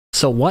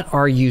So what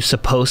are you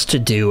supposed to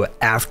do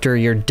after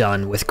you're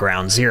done with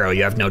Ground Zero?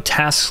 You have no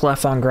tasks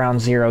left on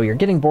Ground Zero, you're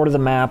getting bored of the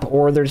map,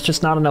 or there's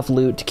just not enough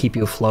loot to keep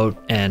you afloat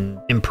and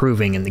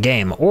improving in the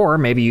game. Or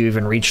maybe you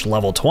even reached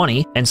level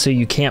 20, and so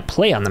you can't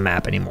play on the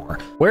map anymore.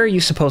 Where are you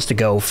supposed to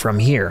go from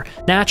here?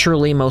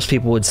 Naturally, most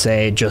people would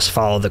say just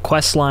follow the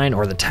quest line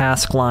or the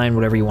task line,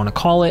 whatever you want to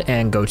call it,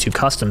 and go to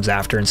customs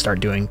after and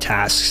start doing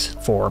tasks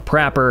for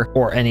Prapper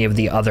or any of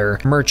the other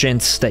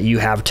merchants that you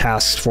have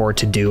tasks for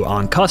to do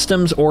on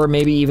customs, or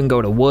maybe even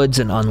go to Woods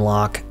and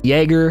unlock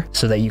Jaeger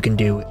so that you can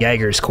do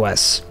Jaeger's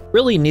quests.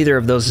 Really, neither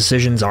of those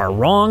decisions are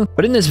wrong,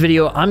 but in this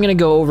video, I'm going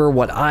to go over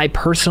what I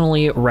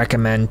personally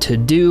recommend to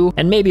do,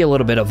 and maybe a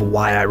little bit of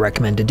why I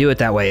recommend to do it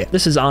that way.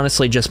 This is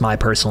honestly just my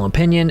personal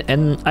opinion,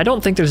 and I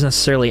don't think there's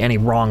necessarily any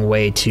wrong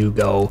way to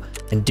go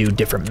and do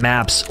different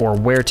maps or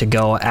where to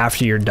go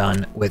after you're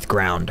done with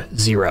Ground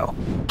Zero.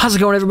 How's it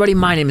going, everybody?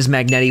 My name is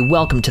Magnety.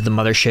 Welcome to the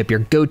Mothership, your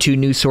go-to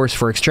news source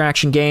for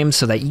extraction games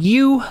so that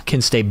you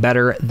can stay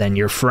better than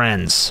your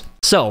friends.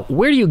 So,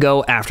 where do you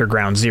go after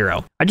Ground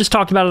Zero? I just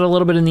talked about it a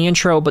little bit in the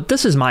intro, but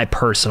this is my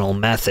personal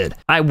method.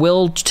 I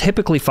will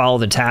typically follow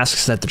the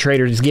tasks that the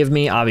traders give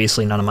me.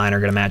 Obviously, none of mine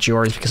are going to match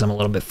yours because I'm a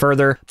little bit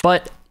further,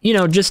 but you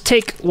know, just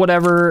take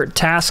whatever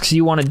tasks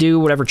you want to do,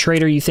 whatever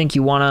trader you think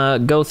you want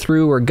to go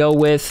through or go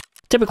with.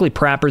 Typically,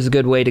 Prapper is a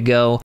good way to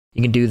go.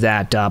 You can do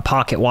that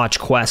pocket watch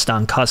quest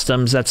on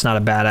customs. That's not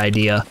a bad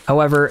idea.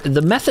 However,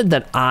 the method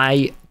that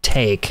I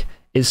take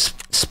is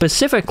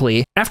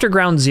specifically after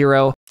Ground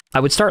Zero, I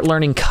would start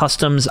learning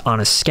customs on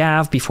a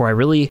scav before I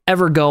really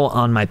ever go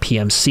on my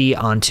PMC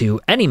onto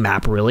any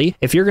map, really.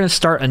 If you're going to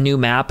start a new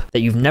map that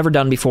you've never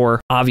done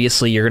before,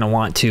 obviously you're going to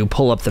want to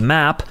pull up the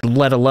map,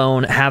 let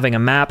alone having a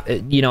map,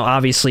 you know,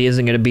 obviously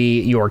isn't going to be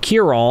your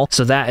cure-all.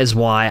 So that is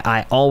why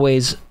I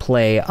always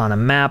play on a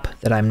map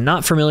that I'm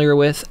not familiar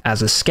with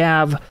as a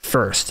scav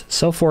first.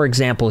 So for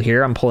example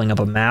here, I'm pulling up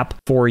a map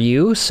for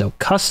you. So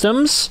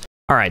customs.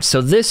 All right,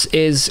 so this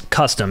is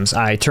customs.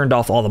 I turned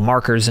off all the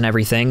markers and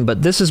everything,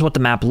 but this is what the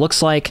map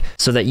looks like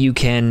so that you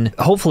can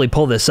hopefully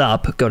pull this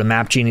up. Go to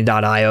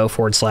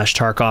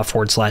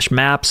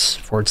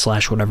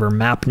mapgenie.io/Tarkov/maps/ whatever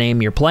map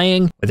name you're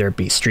playing, whether it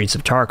be Streets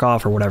of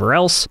Tarkov or whatever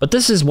else. But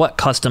this is what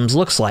customs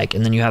looks like.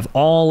 And then you have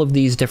all of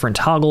these different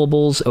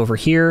toggleables over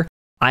here.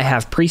 I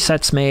have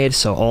presets made,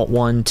 so Alt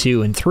 1,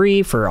 2, and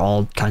 3 for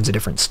all kinds of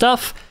different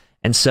stuff.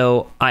 And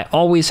so I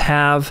always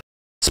have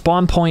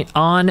spawn point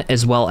on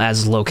as well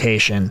as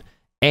location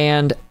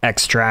and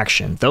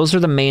extraction. Those are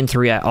the main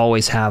three I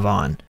always have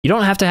on. You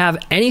don't have to have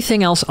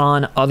anything else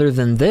on other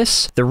than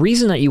this. The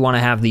reason that you want to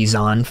have these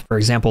on, for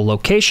example,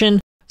 location,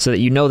 so that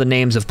you know the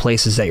names of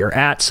places that you're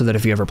at, so that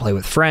if you ever play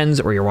with friends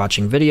or you're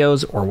watching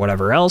videos or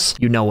whatever else,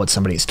 you know what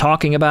somebody's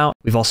talking about.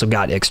 We've also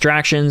got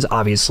extractions,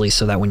 obviously,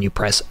 so that when you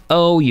press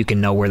O, you can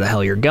know where the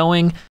hell you're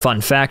going. Fun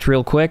fact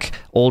real quick,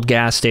 old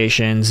gas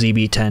station,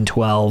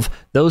 ZB1012,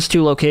 those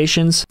two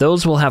locations,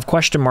 those will have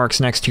question marks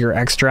next to your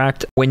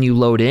extract when you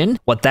load in.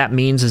 What that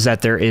means is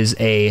that there is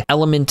a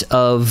element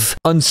of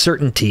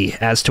uncertainty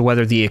as to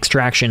whether the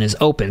extraction is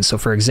open. So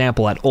for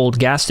example, at old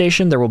gas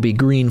station, there will be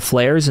green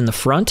flares in the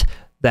front.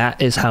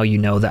 That is how you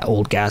know that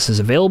old gas is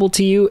available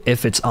to you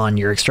if it's on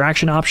your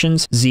extraction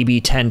options.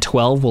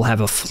 ZB1012 will have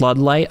a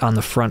floodlight on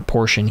the front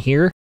portion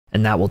here,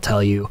 and that will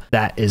tell you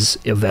that is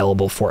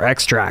available for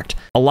extract.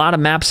 A lot of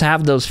maps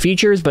have those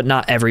features, but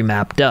not every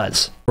map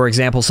does. For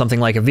example, something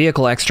like a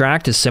vehicle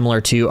extract is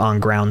similar to on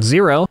Ground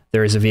Zero.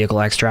 There is a vehicle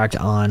extract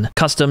on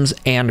customs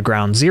and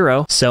Ground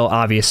Zero. So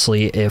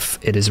obviously, if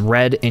it is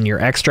red in your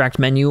extract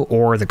menu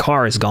or the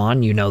car is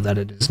gone, you know that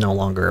it is no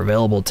longer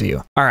available to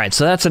you. All right,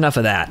 so that's enough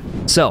of that.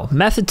 So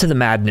method to the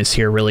madness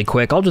here really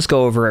quick. I'll just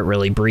go over it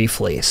really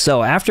briefly.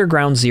 So after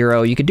Ground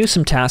Zero, you could do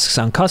some tasks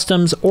on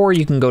customs, or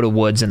you can go to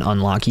Woods and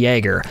unlock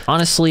Jaeger.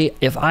 Honestly,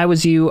 if I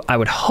was you, I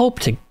would hope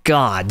to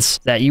gods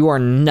that you are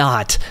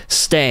not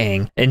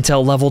staying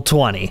until level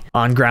 20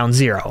 on Ground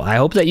Zero. I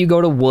hope that you go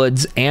to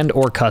Woods and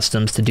or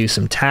Customs to do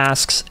some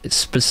tasks,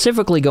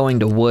 specifically going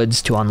to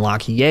Woods to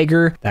unlock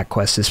Jaeger. That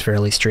quest is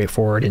fairly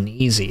straightforward and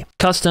easy.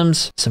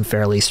 Customs, some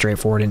fairly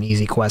straightforward and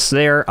easy quests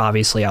there.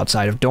 Obviously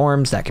outside of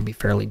dorms, that can be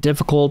fairly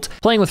difficult.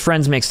 Playing with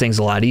friends makes things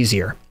a lot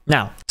easier.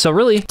 Now, so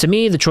really, to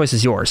me, the choice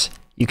is yours.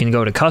 You can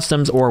go to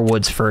Customs or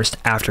Woods first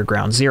after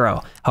Ground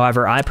Zero.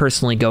 However, I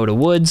personally go to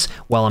Woods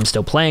while I'm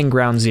still playing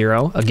Ground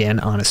Zero, again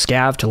on a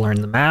scav to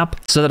learn the map,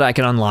 so that I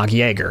can unlock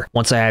Jaeger.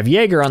 Once I have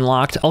Jaeger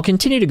unlocked, I'll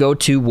continue to go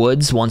to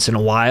Woods once in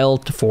a while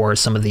for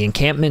some of the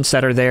encampments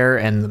that are there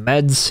and the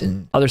meds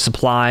and other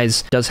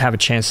supplies. It does have a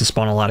chance to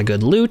spawn a lot of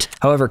good loot.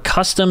 However,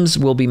 Customs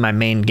will be my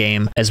main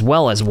game as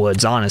well as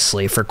Woods,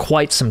 honestly, for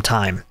quite some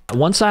time.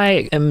 Once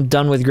I am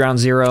done with Ground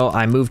Zero,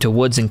 I move to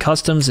Woods and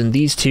Customs, and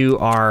these two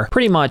are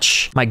pretty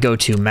much my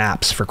go-to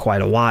maps for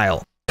quite a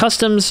while.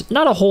 Customs,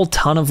 not a whole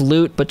ton of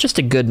loot, but just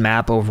a good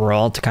map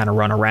overall to kind of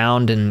run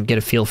around and get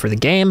a feel for the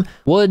game.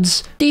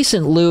 Woods,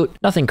 decent loot,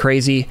 nothing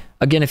crazy.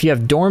 Again, if you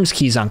have dorms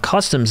keys on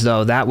Customs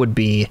though, that would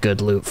be good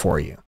loot for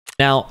you.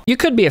 Now, you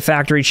could be a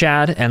factory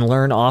Chad and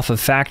learn off of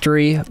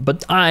factory,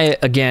 but I,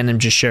 again, am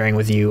just sharing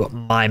with you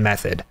my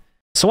method.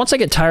 So once I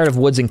get tired of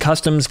woods and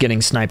customs,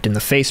 getting sniped in the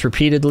face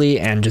repeatedly,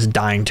 and just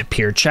dying to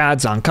pure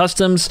chads on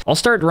customs, I'll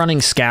start running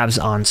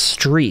scavs on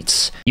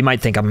streets. You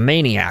might think I'm a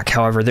maniac,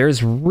 however,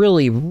 there's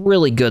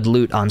really good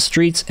loot on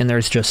streets, and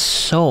there's just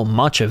so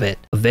much of it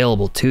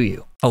available to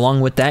you. Along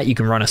with that, you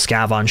can run a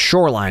scav on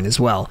shoreline as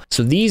well.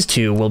 So these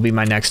two will be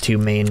my next two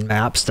main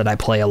maps that I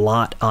play a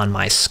lot on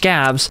my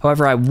scavs.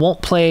 However, I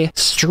won't play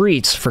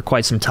streets for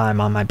quite some time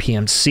on my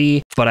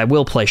PMC, but I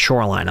will play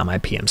shoreline on my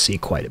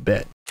PMC quite a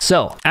bit.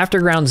 So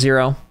after ground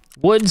zero,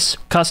 woods,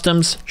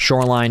 customs,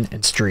 shoreline,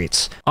 and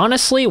streets.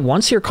 Honestly,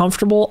 once you're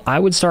comfortable, I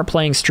would start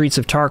playing Streets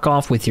of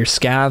Tarkov with your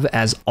scav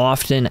as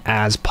often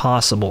as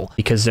possible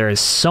because there is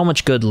so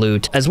much good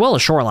loot, as well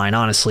as shoreline,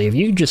 honestly. If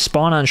you just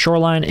spawn on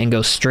shoreline and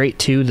go straight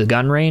to the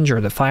gun range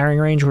or the firing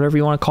range, whatever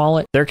you want to call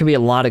it, there can be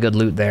a lot of good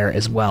loot there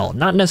as well.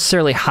 Not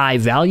necessarily high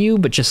value,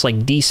 but just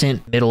like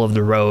decent middle of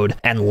the road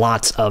and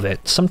lots of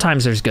it.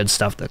 Sometimes there's good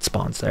stuff that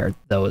spawns there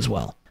though as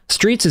well.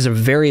 Streets is a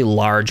very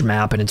large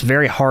map and it's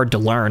very hard to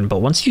learn,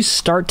 but once you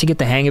start to get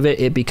the hang of it,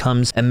 it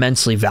becomes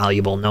immensely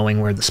valuable knowing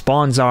where the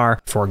spawns are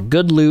for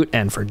good loot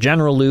and for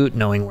general loot,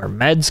 knowing where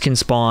meds can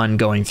spawn,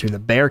 going through the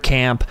bear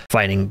camp,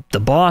 fighting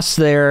the boss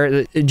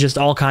there, just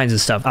all kinds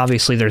of stuff.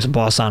 Obviously, there's a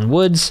boss on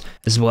woods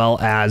as well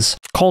as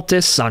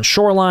cultists on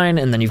shoreline,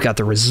 and then you've got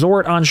the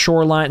resort on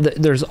shoreline.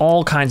 There's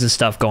all kinds of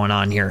stuff going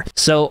on here.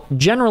 So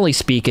generally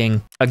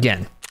speaking,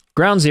 again,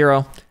 ground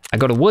zero, I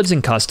go to woods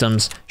and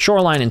customs,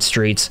 shoreline and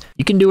streets.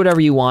 You can do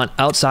whatever you want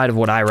outside of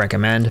what I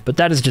recommend, but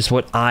that is just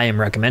what I am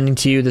recommending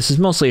to you. This is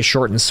mostly a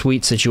short and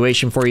sweet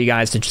situation for you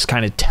guys to just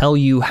kind of tell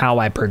you how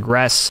I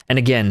progress. And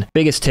again,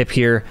 biggest tip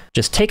here,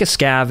 just take a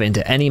scav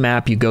into any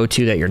map you go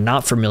to that you're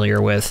not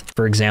familiar with.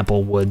 For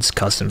example, woods,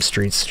 custom,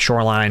 streets,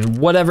 shoreline,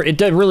 whatever.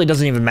 It really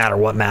doesn't even matter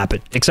what map,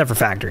 except for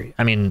factory.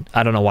 I mean,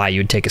 I don't know why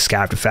you'd take a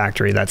scav to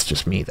factory. That's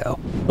just me though.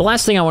 The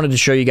last thing I wanted to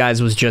show you guys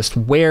was just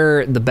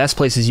where the best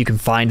places you can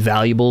find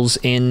valuables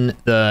in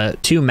the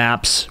two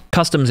maps,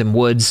 customs and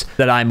woods,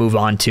 that I move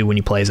on to when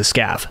you play as a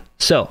scav.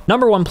 So,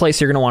 number one place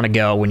you're going to want to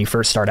go when you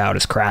first start out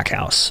is Crack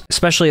House.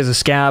 Especially as a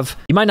scav,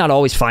 you might not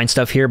always find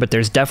stuff here, but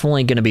there's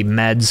definitely going to be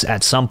meds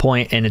at some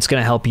point, and it's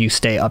going to help you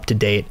stay up to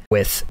date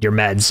with your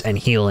meds and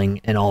healing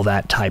and all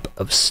that type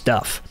of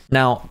stuff.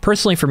 Now,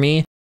 personally for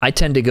me, I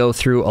tend to go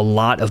through a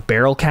lot of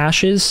barrel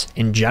caches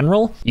in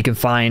general. You can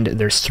find,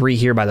 there's 3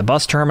 here by the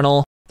bus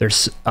terminal,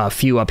 there's a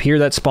few up here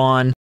that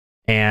spawn,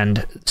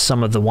 and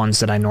some of the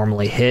ones that I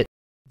normally hit,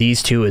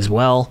 these 2 as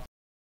well.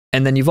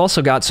 And then you've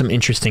also got some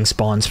interesting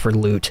spawns for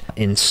loot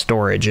in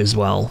storage as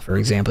well. For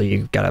example,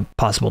 you've got a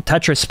possible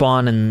Tetris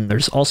spawn, and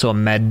there's also a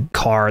med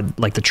car,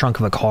 like the trunk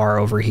of a car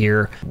over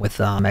here with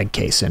a med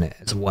case in it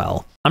as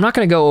well. I'm not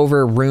going to go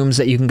over rooms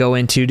that you can go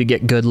into to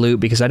get good loot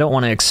because I don't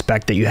want to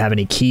expect that you have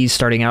any keys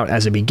starting out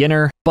as a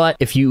beginner. But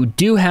if you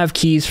do have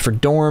keys for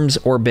dorms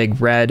or Big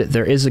Red,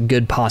 there is a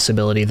good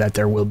possibility that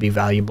there will be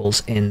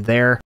valuables in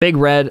there. Big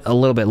Red, a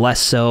little bit less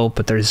so,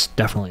 but there's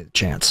definitely the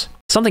chance.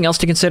 Something else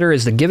to consider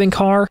is the giving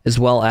car, as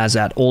well as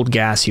at Old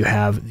Gas, you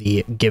have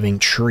the giving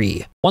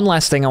tree. One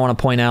last thing I want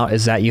to point out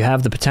is that you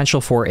have the potential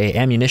for a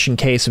ammunition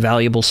case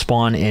valuable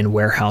spawn in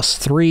Warehouse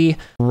 3,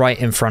 right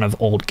in front of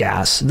Old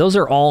Gas. Those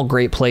are all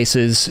great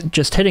places,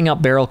 just hitting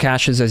up barrel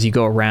caches as you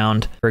go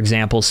around. For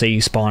example, say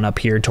you spawn up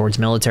here towards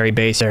military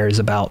base, there's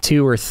about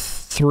 2 or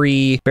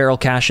 3 barrel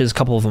caches, a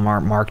couple of them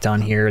aren't marked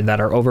on here,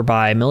 that are over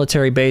by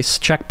military base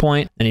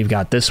checkpoint. And you've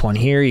got this one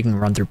here, you can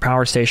run through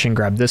power station,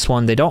 grab this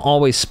one. They don't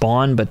always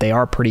spawn, but they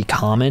are pretty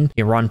common.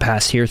 You run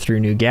past here through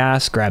New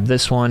Gas, grab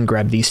this one,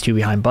 grab these 2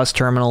 behind bus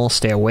terminal,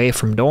 stay away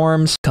from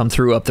dorms, come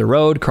through up the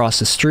road, cross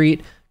the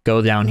street, go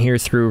down here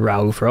through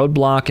Raouf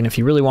roadblock, and if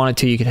you really wanted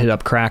to, you could hit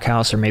up Crack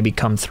House or maybe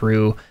come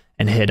through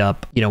and hit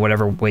up, you know,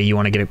 whatever way you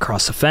want to get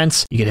across the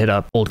fence. You could hit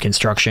up Old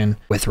Construction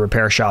with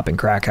Repair Shop and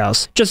Crack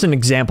House. Just an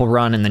example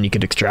run, and then you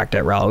could extract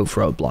at Raouf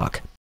roadblock.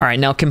 All right,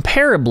 now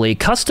comparably,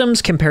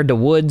 customs compared to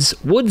woods,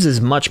 woods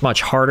is much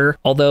harder,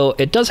 although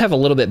it does have a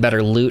little bit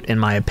better loot in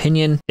my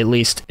opinion, at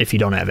least if you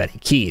don't have any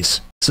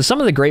keys. So some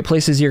of the great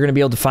places you're going to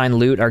be able to find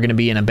loot are going to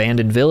be an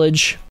abandoned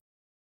village,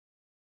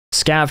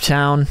 Scav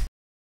Town,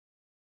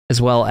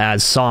 as well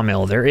as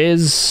Sawmill. There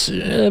is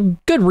a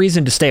good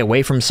reason to stay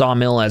away from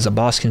Sawmill as a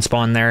boss can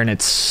spawn there, and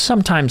it's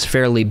sometimes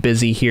fairly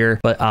busy here,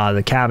 but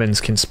the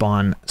cabins can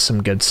spawn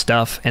some good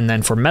stuff. And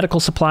then for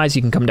medical supplies,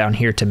 you can come down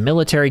here to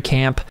military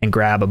camp and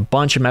grab a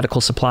bunch of medical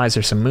supplies.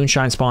 There's some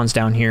moonshine spawns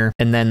down here.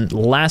 And then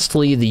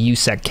lastly, the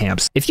USEC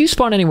camps. If you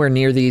spawn anywhere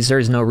near these,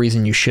 there's no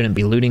reason you shouldn't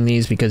be looting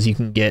these because you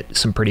can get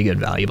some pretty good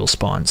valuable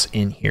spawns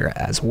in here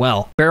as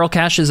well. Barrel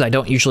caches, I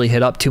don't usually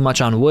hit up too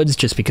much on woods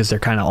just because they're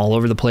kind of all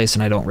over the place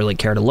and I don't really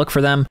care to look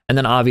for them. And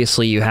then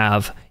obviously you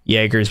have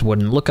Jaeger's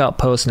wooden lookout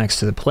post next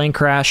to the plane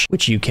crash,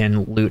 which you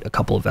can loot a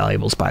couple of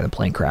valuables by the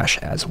plane crash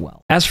as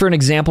well. As for an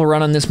example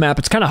run on this map,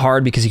 it's kind of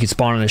hard because you can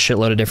spawn in a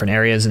shitload of different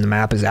areas and the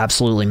map is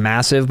absolutely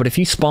massive. But if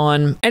you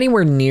spawn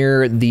anywhere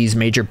near these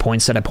major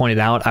points that I pointed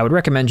out, I would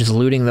recommend just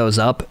looting those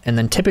up. And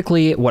then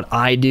typically what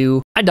I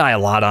do I die a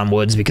lot on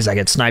woods because I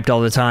get sniped all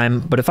the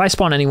time, but if I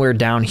spawn anywhere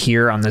down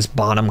here on this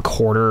bottom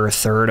quarter or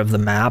third of the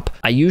map,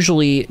 I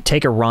usually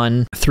take a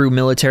run through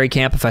military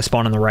camp if I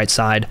spawn on the right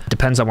side.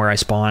 Depends on where I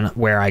spawn,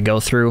 where I go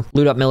through.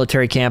 Loot up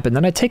military camp, and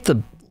then I take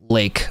the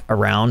lake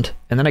around,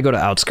 and then I go to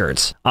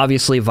outskirts.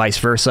 Obviously, vice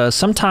versa.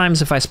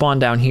 Sometimes if I spawn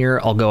down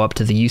here, I'll go up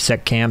to the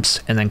USEC camps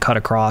and then cut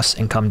across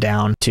and come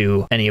down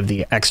to any of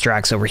the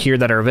extracts over here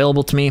that are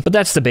available to me. But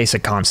that's the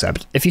basic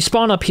concept. If you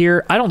spawn up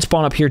here, I don't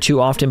spawn up here too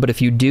often, but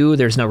if you do,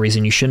 there's no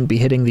reason you shouldn't be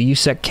hitting the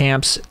USEC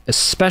camps,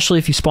 especially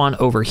if you spawn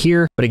over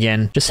here. But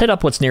again, just hit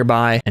up what's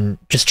nearby and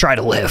just try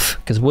to live,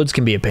 because woods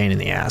can be a pain in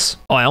the ass.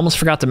 Oh, I almost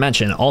forgot to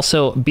mention,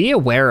 also be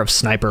aware of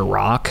sniper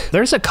rock.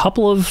 There's a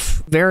couple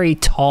of very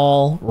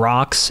tall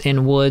rocks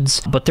in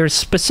woods, but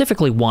there's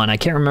specifically one. I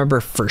can't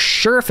remember for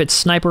sure if it's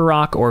sniper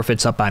rock or if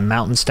it's up by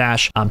mountain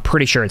stash. I'm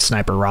pretty sure it's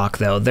sniper rock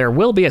though. There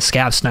will be a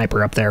scav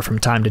sniper up there from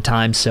time to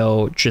time,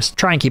 so just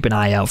try and keep an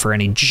eye out for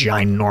any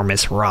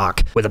ginormous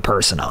rock with a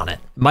person on it.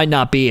 Might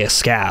not be a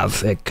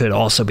scav, it could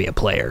also be a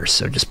player,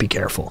 so just be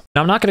careful.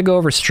 Now I'm not going to go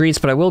over streets,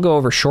 but I will go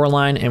over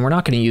shoreline, and we're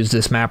not going to use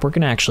this map. We're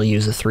going to actually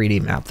use the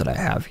 3D map that I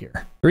have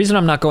here. The reason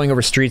I'm not going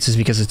over streets is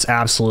because it's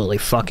absolutely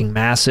fucking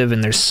massive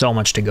and there's so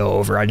much to go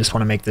over. I just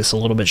want to make this a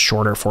little bit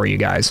shorter for you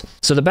guys.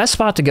 So the best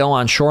spot to go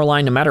on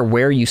shoreline, no matter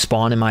where you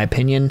spawn, in my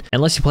opinion,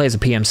 unless you play as a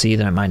PMC,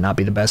 then it might not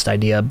be the best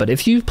idea. But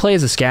if you play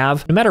as a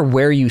scav, no matter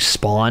where you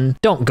spawn,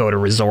 don't go to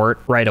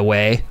resort right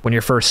away when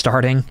you're first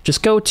starting.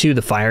 Just go to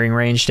the firing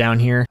range down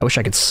here. I wish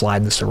I could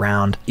slide this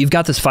around. You've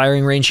got this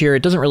firing range here.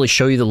 It doesn't really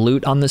show you the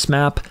loot on this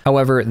map.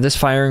 However, this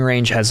firing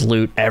range has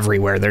loot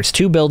everywhere. There's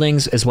 2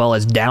 buildings as well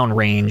as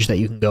downrange that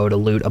you can go to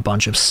loot a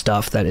bunch of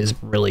stuff that is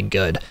really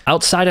good.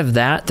 Outside of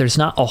that, there's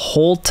not a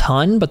whole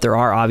ton, but there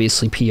are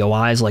obviously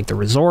POIs like the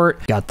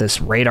resort. Got this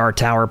radar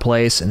tower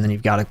place, and then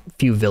you've got a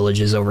few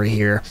villages over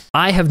here.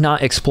 I have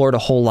not explored a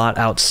whole lot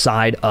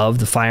outside of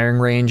the firing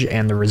range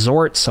and the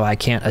resort, so I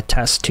can't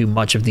attest to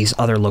much of these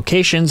other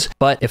locations,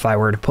 but if I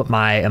were to put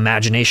my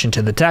imagination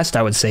to the test,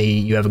 I would say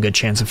you have a good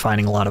chance of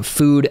finding a lot of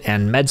food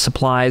and med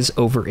supplies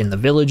over in the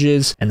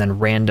villages, and then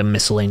random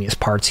miscellaneous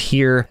parts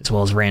here, as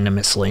well as random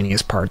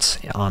miscellaneous parts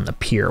on the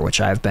pier,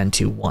 which I've been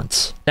to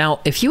once.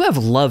 Now, if you have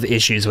love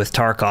issues with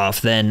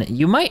Tarkov, then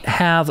you might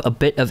have a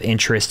bit of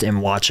interest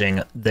in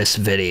watching this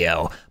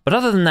video. But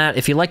other than that,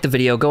 if you like the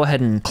video, go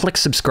ahead and click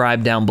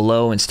subscribe down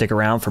below and stick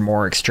around for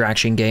more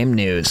extraction game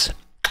news.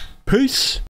 Peace!